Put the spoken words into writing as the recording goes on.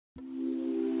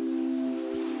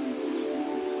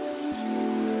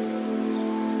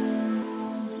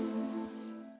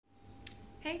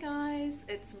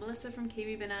it's Melissa from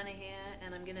Kiwibanana here,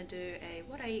 and I'm gonna do a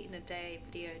what I eat in a day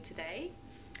video today.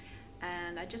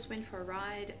 And I just went for a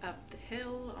ride up the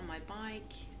hill on my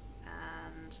bike,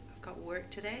 and I've got work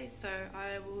today, so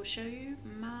I will show you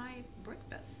my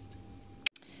breakfast.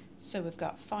 So we've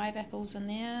got 5 apples in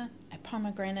there, a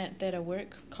pomegranate that a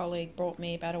work colleague brought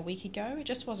me about a week ago. It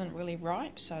just wasn't really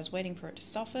ripe, so I was waiting for it to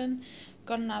soften.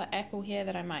 Got another apple here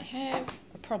that I might have,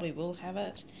 I probably will have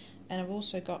it. And I've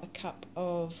also got a cup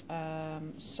of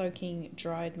soaking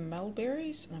dried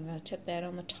mulberries, and I'm going to tip that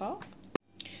on the top.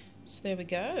 So there we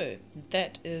go.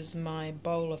 That is my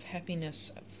bowl of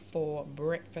happiness for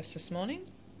breakfast this morning.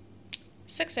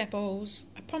 6 apples,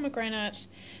 a pomegranate,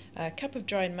 a cup of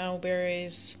dried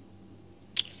mulberries,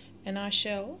 and I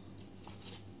shall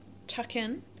tuck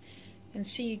in and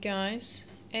see you guys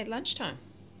at lunchtime.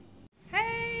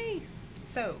 Hey!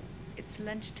 So, it's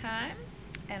lunchtime,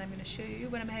 and I'm going to show you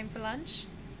what I'm having for lunch.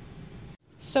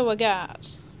 So I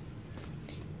got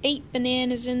 8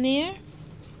 bananas in there.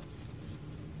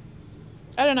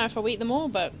 I don't know if I'll eat them all,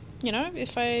 but you know,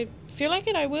 if I feel like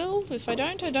it I will, if I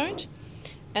don't, I don't.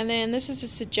 And then this is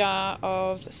just a jar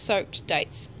of soaked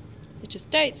dates. It's just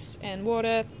dates and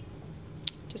water.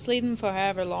 Just leave them for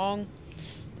however long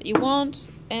that you want,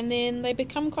 and then they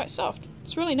become quite soft.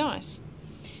 It's really nice.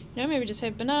 You know, maybe just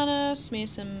have banana, smear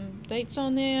some dates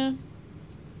on there.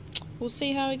 We'll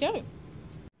see how we go.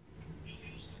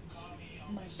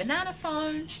 My banana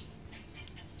phone.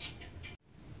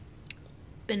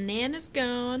 Banana's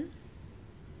gone.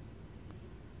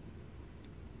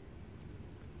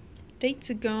 Dates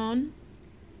are gone.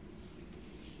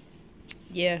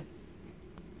 Yeah,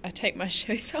 I take my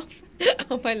shoes off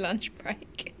on my lunch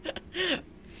break.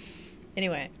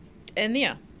 Anyway, and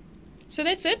yeah, so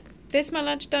that's it. That's my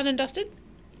lunch done and dusted.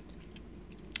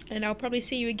 And I'll probably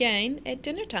see you again at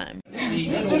dinner time.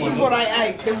 This is what I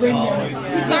ate, the ring.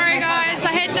 Sorry guys,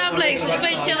 I had dumplings with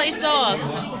sweet chili sauce.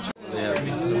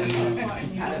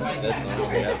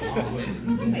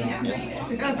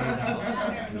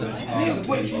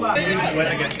 Which one? When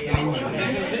I get an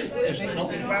injury, just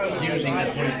not using the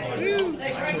 25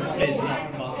 is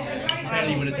enough, but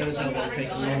apparently when it turns out that it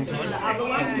takes a long time, The other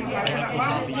one,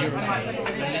 half a year or so. I might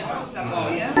take it for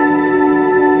 7 years.